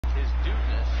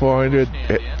400,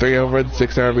 3 home runs,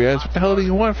 6 RBIs. What the hell do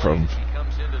you want from him?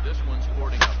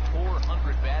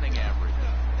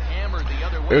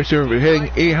 They should be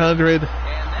hitting 800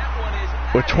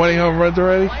 with 20 home runs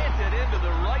already.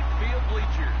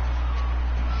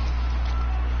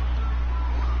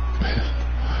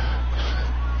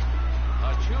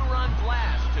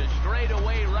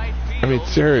 I mean,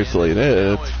 seriously,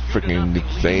 that's freaking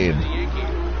insane.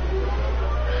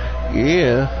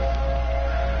 Yeah.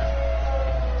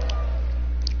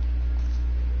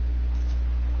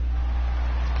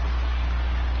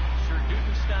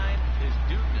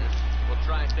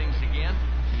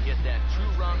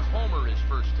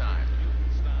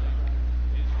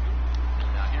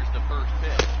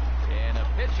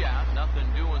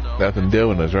 Nothing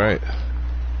doing is right.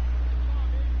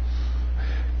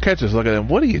 Catcher's looking at him.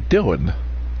 What are you doing?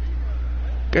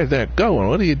 Get that going.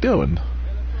 What are you doing?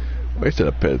 Wasted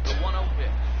a pitch.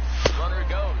 Runner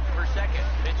goes for second.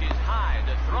 Pitch is high.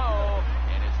 The throw,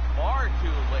 and it's far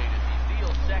too late as he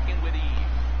steals second with ease.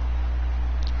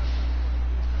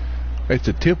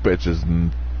 Wasted 2 pitches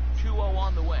and 2-0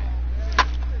 on the way.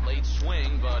 Late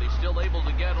swing, but he's still able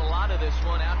to get a lot of this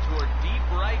one out toward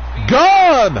deep right field.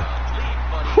 Gone!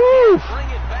 Whew. Bring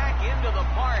it back into the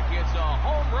park. It's a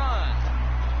home run.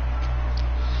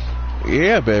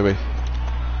 Yeah, baby.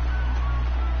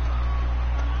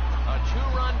 A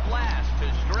 2-run blast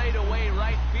to straightaway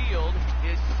right field.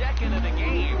 His second of the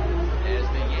game. As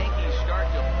the Yankees start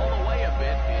to pull away a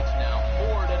bit, it's now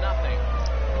 4-0.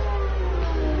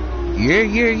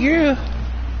 Yeah.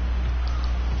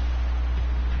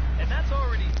 And that's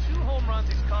already 2 home runs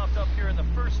he's coughed up here in the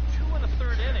first 2 and a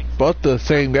third innings. Both the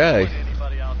same guy.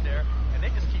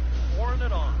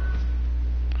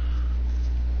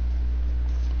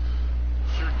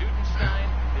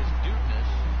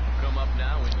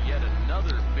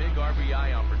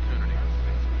 RBI opportunity.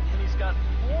 And he's got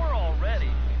 4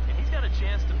 already, and he's got a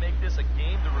chance to make this a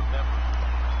game to remember.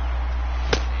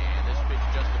 And this pitch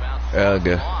just about starts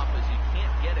off as he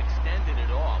can't get extended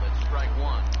at all. That's strike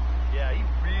 1. Yeah, he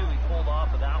really pulled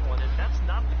off of that one, and that's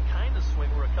not the kind of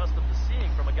swing we're accustomed to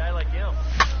seeing from a guy like him.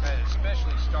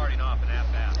 Especially starting off an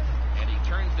at-bat. And he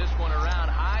turns this one around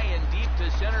high and deep to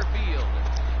center field.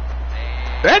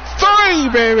 And that's 3,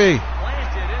 baby!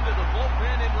 Planted into the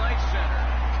bullpen in right center.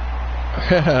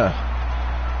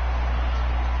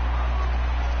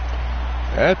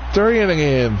 At 3 in the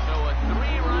game. So a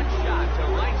 3-run shot to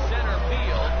right center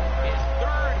field. His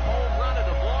 3rd home run of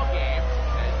the ball game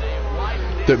as they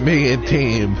widen the million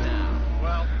team.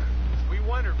 Well, we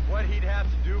wondered what he'd have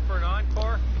to do for an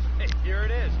encore. Hey, here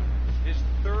it is. His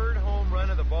 3rd home run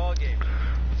of the ball game.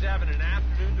 He's having an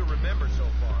afternoon to remember so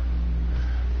far.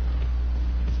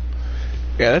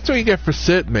 Yeah, that's what you get for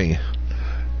sitting me.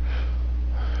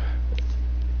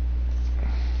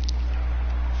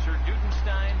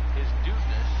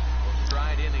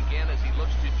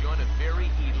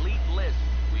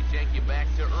 Back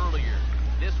to earlier.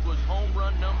 This was home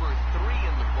run number 3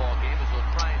 in the ball game as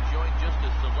he'll try and join just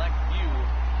a select few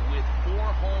with 4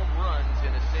 home runs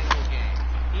in a single game.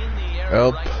 In the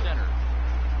air, right center.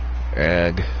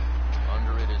 Ag.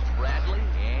 Under it is Bradley,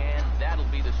 and that'll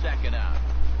be the 2nd out.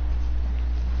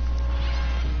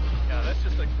 Yeah, that's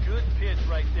just a good pitch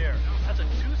right there. That's a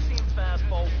 2-seam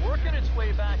fastball working its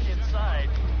way back inside,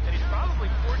 and he's probably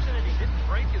fortunate he didn't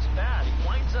break his bat. He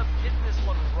winds up hitting this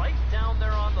one right down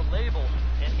there on the label,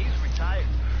 and he's retired.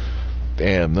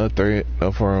 Damn, no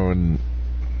 4-1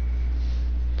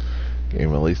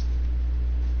 game at least.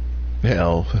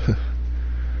 Hell,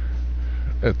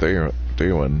 at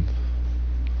 3-1.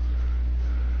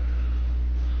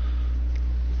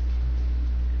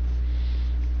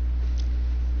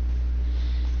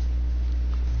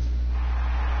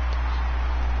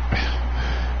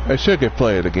 I should get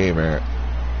play of the game, Eric.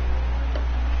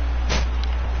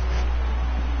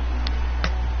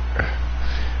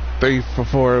 Three for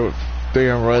 4, 3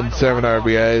 home runs, 7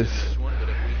 RBIs.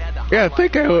 Yeah, I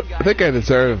think I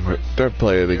deserve third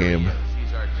play of the game.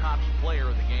 He's our top player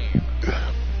of the game.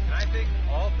 And I think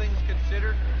all things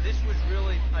considered, this was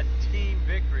really a team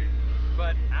victory.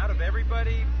 But out of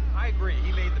everybody, I agree,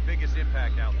 he made the biggest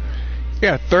impact out there.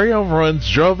 Yeah, 3 home runs,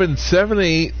 drove in 7 to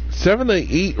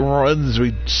 8 runs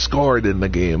we scored in the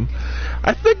game.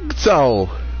 I think so.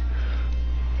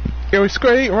 Yeah, we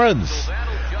scored 8 runs.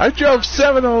 I drove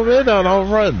 7 of them in on home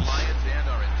runs.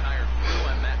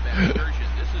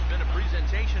 This has been a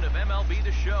presentation of MLB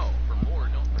The Show. For more,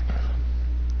 don't forget.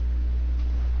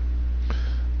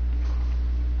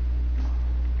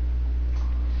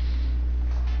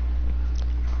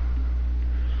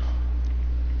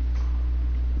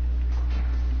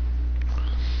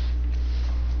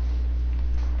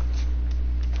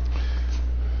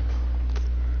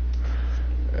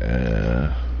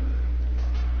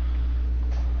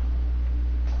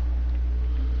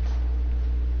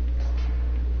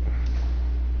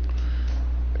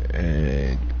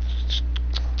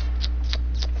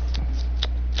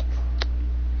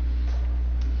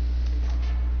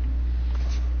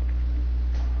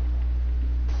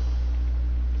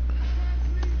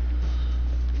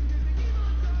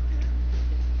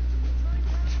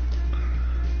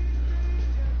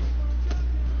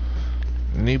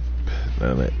 Nope.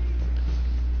 Not it.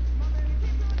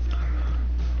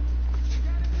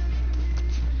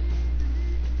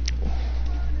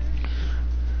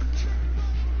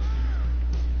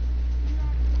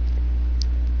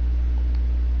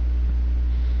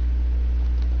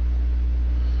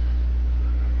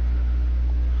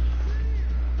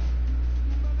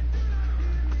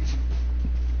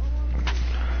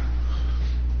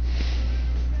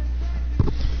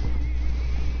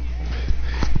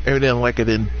 Evidently, like I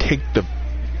didn't take the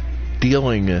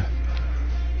dealing. If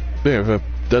I've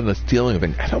done the stealing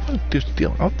thing, I don't want to do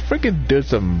stealing. I'll freaking do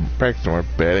some practice more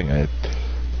betting. I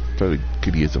probably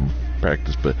could use some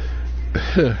practice, but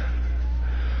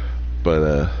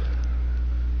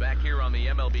Back here on the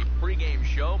MLB pregame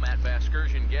show, Matt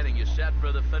Vasgersian getting you set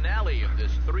for the finale of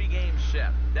this 3-game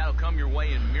set. That'll come your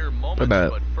way in mere moments,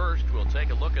 but first we'll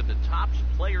take a look at the Topps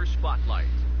player spotlight.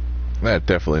 Not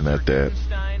definitely not that.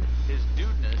 His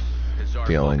dudeness is our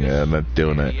Feeling focus, I'm not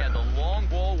doing and it. He had the long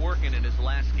ball working in his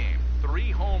last game.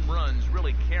 3 home runs,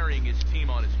 really carrying his team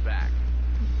on his back.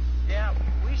 Yeah,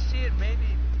 we see it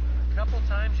maybe a couple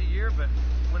times a year, but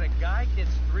when a guy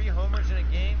gets 3 homers in a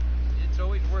game, it's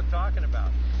always worth talking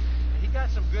about. He got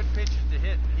some good pitches to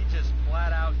hit. He just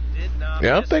flat out did not.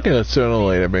 Yeah, I'm thinking of sooner or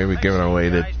later maybe giving away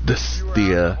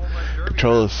the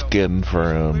controller skin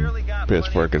for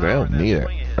Pittsburgh, because I don't need it.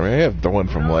 I mean, I have the one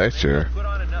from last year. Put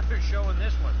on another show in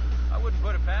this one. I wouldn't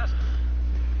put it past him.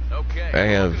 Okay, I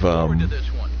have to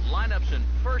this one. Lineups and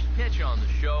first pitch on the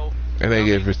show. and they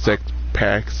give for 6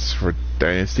 packs for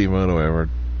Dynasty Mode or whatever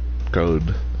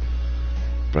code.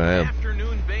 But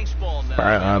Afternoon baseball now.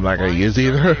 I'm not gonna use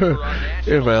either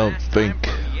if I don't think.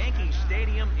 Yankee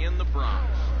Stadium in the Bronx.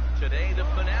 Today, the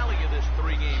finale of this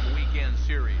 3-game weekend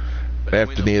series. I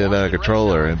have to need another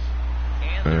controller, and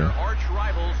their arch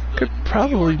rivals, the could New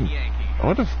probably. York Yankees. I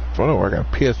wonder if I want to work on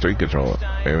PS3 controller.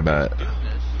 Maybe not.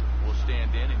 Will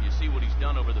stand in, and you see what he's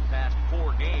done over the past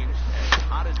 4 games, as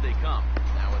hot as they come.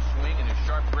 Now a swing and a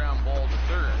sharp ground ball to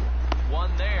third.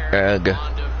 One there. Ag.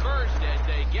 On to first as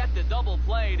they get the double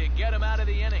play to get him out of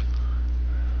the inning.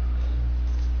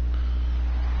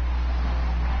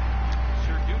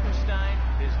 Sir Dudenstein,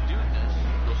 his dudeness,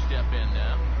 will step in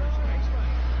now.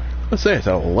 Let's say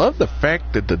I love the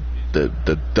fact that the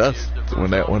dust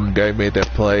when that one guy made that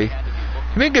play,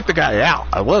 he didn't get the guy out.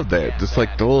 I love that. Just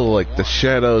like the little the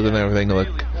shadows and everything. Look,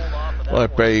 well, I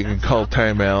bet you can call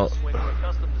timeout.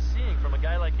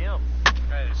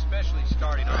 Especially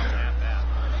starting off at bat.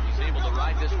 He's able to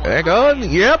ride this one. Hang on.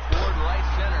 Yep. Toward right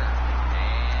center.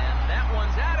 And that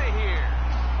one's out of here.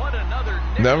 What another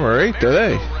Number 8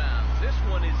 today. merry-go-round. This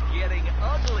one is getting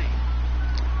ugly.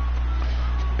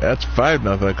 That's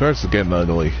 5-0. Of course, it's getting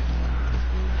ugly.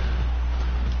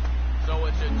 So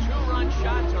it's a 2-run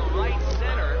shot to right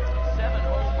center. 7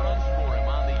 home runs for him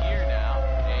on the year now.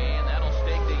 And that'll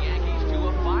stake the Yankees to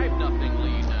a 5-0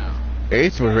 lead now.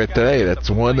 8th was right today. That's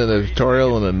 1 in the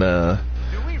tutorial and then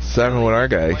 7 with our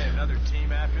guy. Play another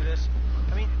team after this.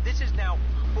 I mean, this is now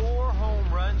 4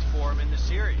 home runs for him in the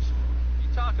series. You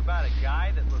talk about a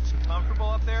guy that looks comfortable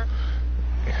up there.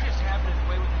 He's just having his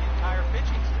way with the entire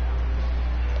pitching staff.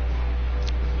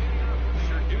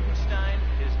 Sir Dudenstein,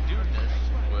 his dudeness,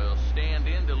 will stand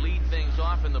in to lead things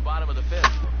off in the bottom of the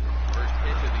 5th. First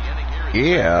pitch of the inning here is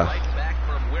Yeah. right back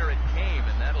from where it came,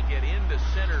 and that'll get into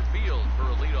center field for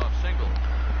a leadoff single.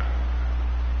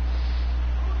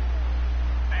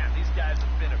 Man, these guys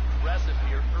have been aggressive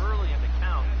here early in the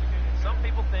count. Some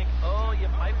people think, oh, you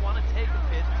might want to take a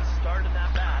pitch to start in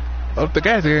that bat. Well, if the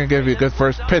guys are going to give you a good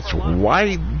first pitch,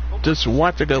 why just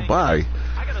watch it go by?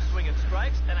 I got to swing in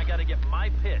strikes, and I got to get my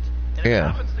pitch. And if it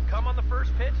Yeah. happens to come on the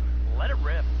first pitch, let it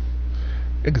rip.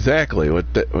 Exactly what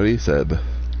he said.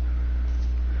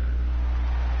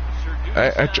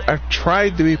 I've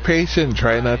tried to be patient,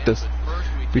 try not to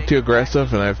be too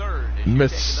aggressive, and I've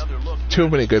missed too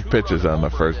many good pitches on the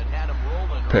first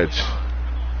pitch.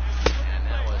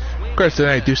 Of course, then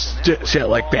I do shit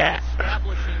like that.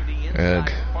 Ugh.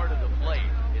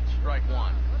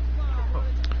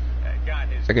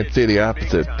 I can see the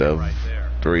opposite of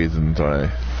the reasons why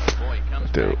I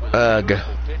do. Ugh.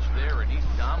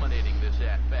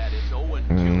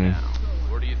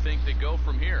 Where do you think they go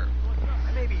from here?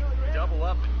 Maybe double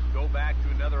up and go back to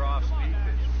another off-speed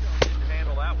pitch. Didn't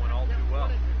handle that one all too well.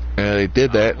 Yeah, they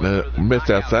did that and missed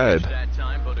outside. That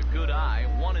time, but a good eye,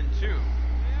 1-2.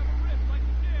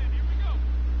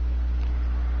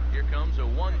 Here comes a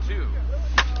 1-2.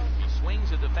 He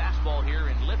swings at the fastball here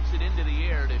and lifts it into the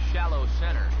air to shallow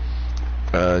center.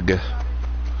 Ugh.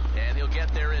 And he'll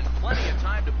get there in plenty of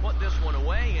time to put this one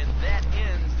away, and that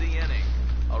ends the inning.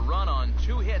 A run on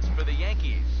 2 hits for the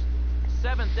Yankees.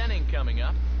 7th inning coming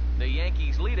up. The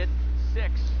Yankees lead it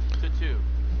 6-2.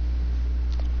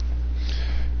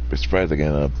 Be surprised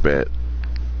again a bit.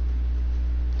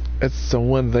 That's the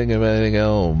one thing about hitting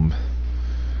home.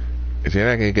 Is you're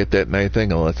not going to get that ninth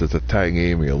thing unless it's a tie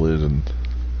game or you're losing.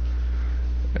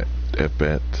 At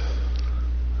bet.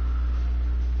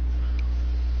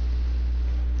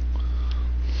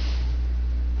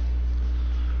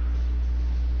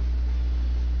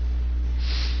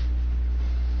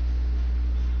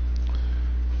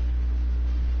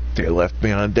 They left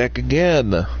me on deck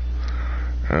again.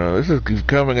 This is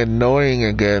becoming annoying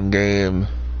again, game.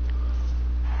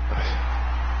 And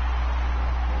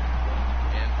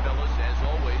fellas, as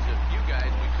always, a few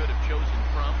guys we could have chosen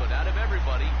from, but out of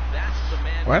everybody, that's the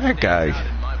man Why who that guy? stands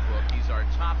out in my book. He's our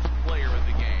top player of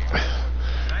the game.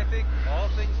 And I think all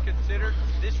things considered,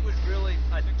 this was really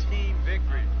a team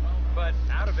victory. But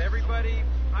out of everybody,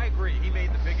 I agree, he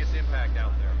made the biggest impact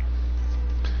out there.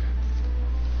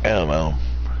 I don't know.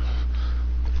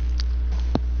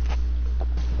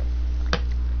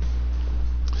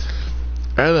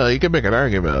 I don't know, you can make an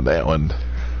argument on that one.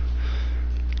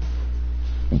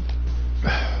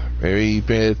 Maybe he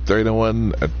made it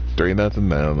 3-1, 3-0, I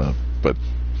don't know. But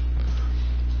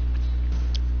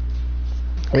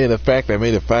I mean, the fact I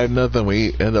made it 5-0,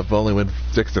 we end up only winning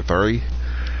 6-3.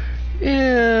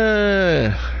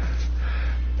 Yeah,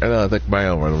 I don't think my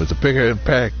own run was a bigger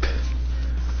impact.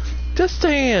 Just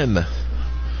saying.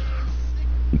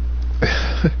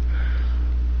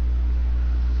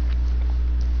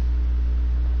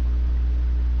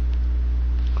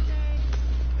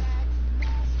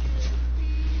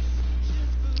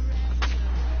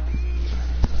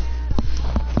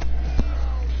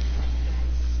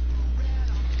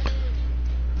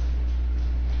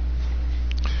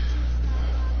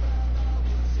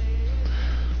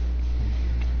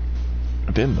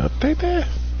 I didn't update that?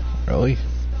 Really?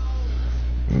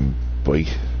 Boy.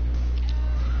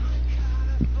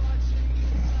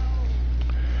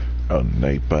 Oh,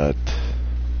 Nightbot.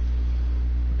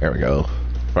 There we go.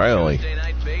 Finally. Tuesday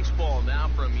night baseball now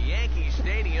from Yankee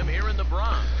Stadium here in the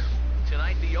Bronx.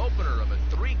 Tonight, the opener of a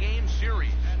 3-game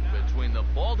series between the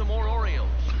Baltimore Orioles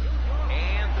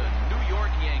and the New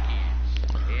York Yankees.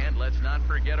 And let's not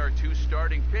forget our 2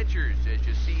 starting pitchers as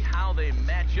you see how they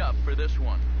match up for this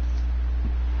one.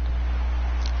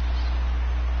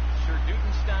 Sir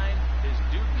Dutenstein, his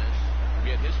Duteness, will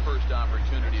get his first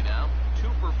opportunity now. 2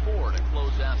 for 4 to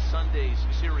close out Sunday's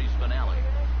series finale.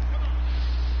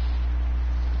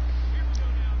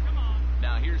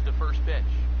 Now here's the first pitch.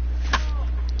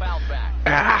 Fouled back.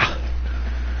 Ah!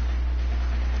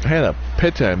 I had a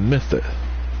pitch and I missed it.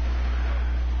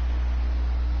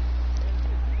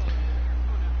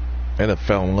 And it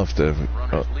fell in left of.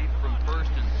 Runners leap from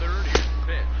first and third. Here's the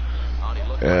pitch. He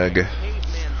looked like a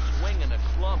caveman swinging a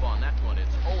club on that one.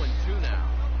 It's 0-2 now.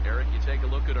 Eric, you take a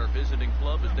look at our visiting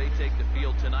club as they take the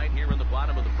field tonight here in the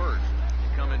bottom of the first. They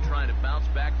come in trying to bounce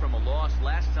back from a loss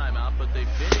last time out, but they've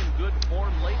been in good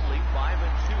form lately,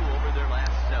 5-2 over their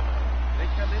last 7. They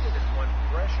come into this one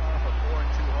fresh off a 4-2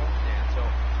 homestand, so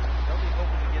they'll be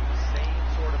hoping to get the same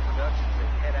sort of production as they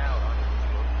head out onto this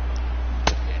road.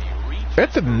 And he reaches.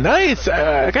 That's a nice.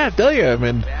 I gotta tell you, I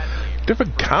mean,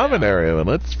 different commentary. I mean,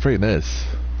 that's pretty nice.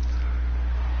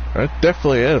 That's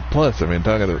definitely a plus. I mean,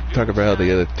 talk about how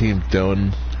the other team's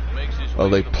doing, how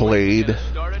they played.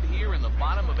 Started here in the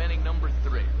bottom of inning number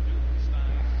 3.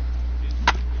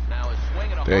 Now a swing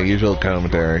and a Yeah, hard usual ball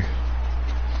commentary. short.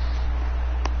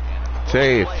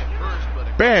 Safe. Play at first, but a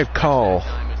Bad good call. that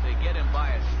time as they get him by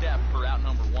a step for out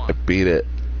number 1. I beat it.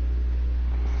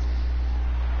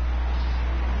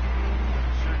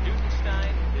 Sir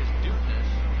Dutenstein, his Duteness,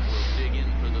 will dig in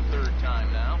for the 3rd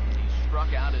time now. He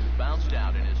struck out and bounced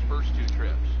out in his first 2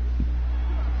 trips.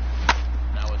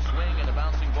 Now a swing and a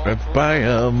bouncing ball. Let's buy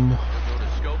him. He'll go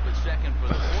to scope at second for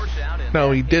the force out. And No,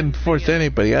 that he didn't ends force the inning.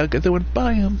 anybody out because they wouldn't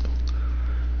buy him.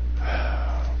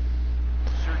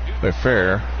 Sir They're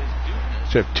fair. Dutenstein, his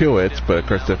Duteness, Should have 2 hits, but of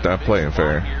course they're not playing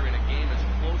fair. here in a game as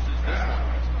close as this one.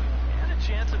 And a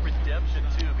chance of redemption,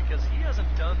 too, because he hasn't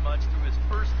done much through his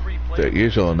first 3 plays. The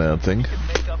usual announcing. He can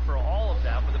make up for all of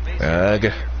that with a base hit Ugh.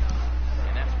 right here.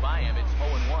 And that's by him. It's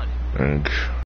 0-1. Ugh.